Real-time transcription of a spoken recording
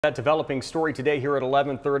That developing story today here at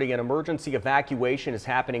 11:30. An emergency evacuation is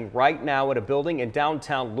happening right now at a building in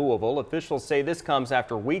downtown Louisville. Officials say this comes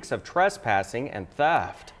after weeks of trespassing and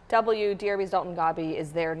theft. WDRB's Dalton Godby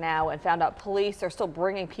is there now and found out police are still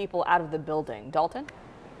bringing people out of the building. Dalton?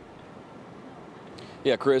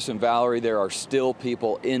 Yeah, Chris and Valerie, there are still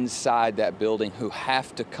people inside that building who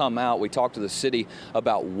have to come out. We talked to the city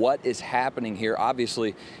about what is happening here.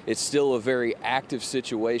 Obviously, it's still a very active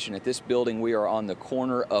situation. At this building, we are on the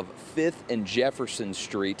corner of 5th and Jefferson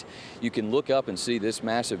Street. You can look up and see this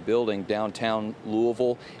massive building downtown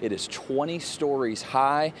Louisville. It is 20 stories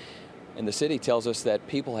high. And the city tells us that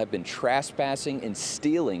people have been trespassing and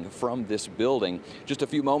stealing from this building. Just a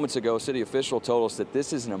few moments ago, a city official told us that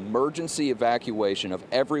this is an emergency evacuation of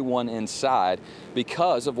everyone inside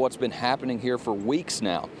because of what's been happening here for weeks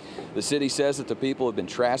now. The city says that the people have been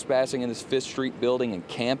trespassing in this 5th Street building and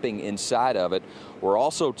camping inside of it. We're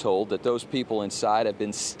also told that those people inside have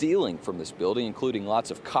been stealing from this building, including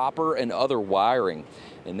lots of copper and other wiring.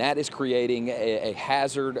 And that is creating a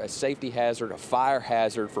hazard, a safety hazard, a fire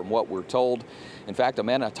hazard from what we're told. In fact, a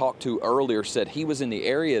man I talked to earlier said he was in the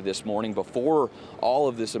area this morning before all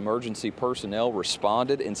of this emergency personnel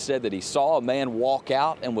responded and said that he saw a man walk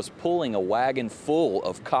out and was pulling a wagon full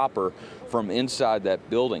of copper from inside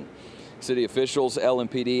that building. City officials,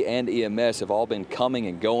 LMPD, and EMS have all been coming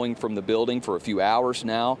and going from the building for a few hours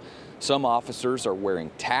now. Some officers are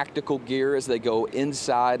wearing tactical gear as they go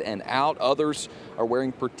inside and out. Others are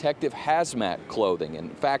wearing protective hazmat clothing. In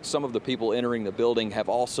fact, some of the people entering the building have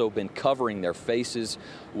also been covering their faces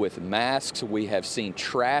with masks. We have seen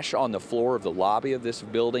trash on the floor of the lobby of this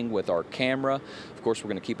building with our camera. Of course, we're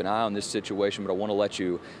going to keep an eye on this situation, but I want to let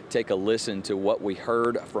you take a listen to what we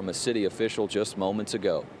heard from a city official just moments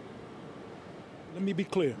ago. Let me be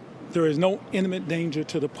clear. There is no imminent danger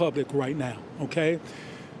to the public right now, okay?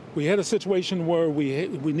 We had a situation where we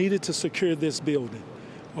needed to secure this building,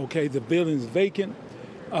 okay? The building is vacant.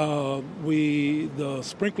 The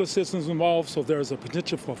sprinkler system's involved, so there's a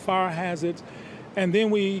potential for fire hazards. And then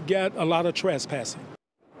we got a lot of trespassing.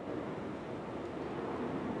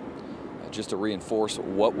 Just to reinforce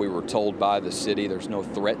what we were told by the city, there's no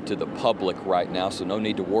threat to the public right now, so no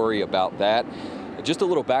need to worry about that. Just a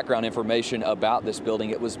little background information about this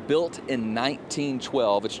building. It was built in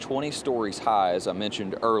 1912. It's 20 stories high, as I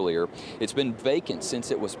mentioned earlier. It's been vacant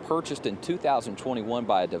since it was purchased in 2021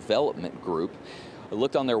 by a development group. I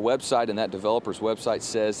looked on their website, and that developer's website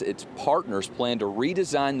says its partners plan to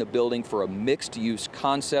redesign the building for a mixed-use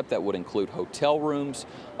concept that would include hotel rooms,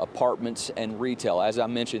 apartments, and retail. As I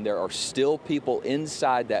mentioned, there are still people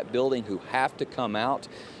inside that building who have to come out.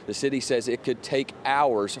 The city says it could take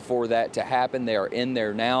hours for that to happen. They are in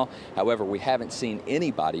there now. However, we haven't seen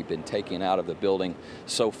anybody been taken out of the building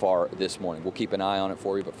so far this morning. We'll keep an eye on it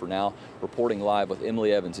for you, but for now, reporting live with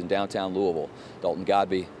Emily Evans in downtown Louisville, Dalton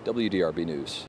Godby, WDRB News.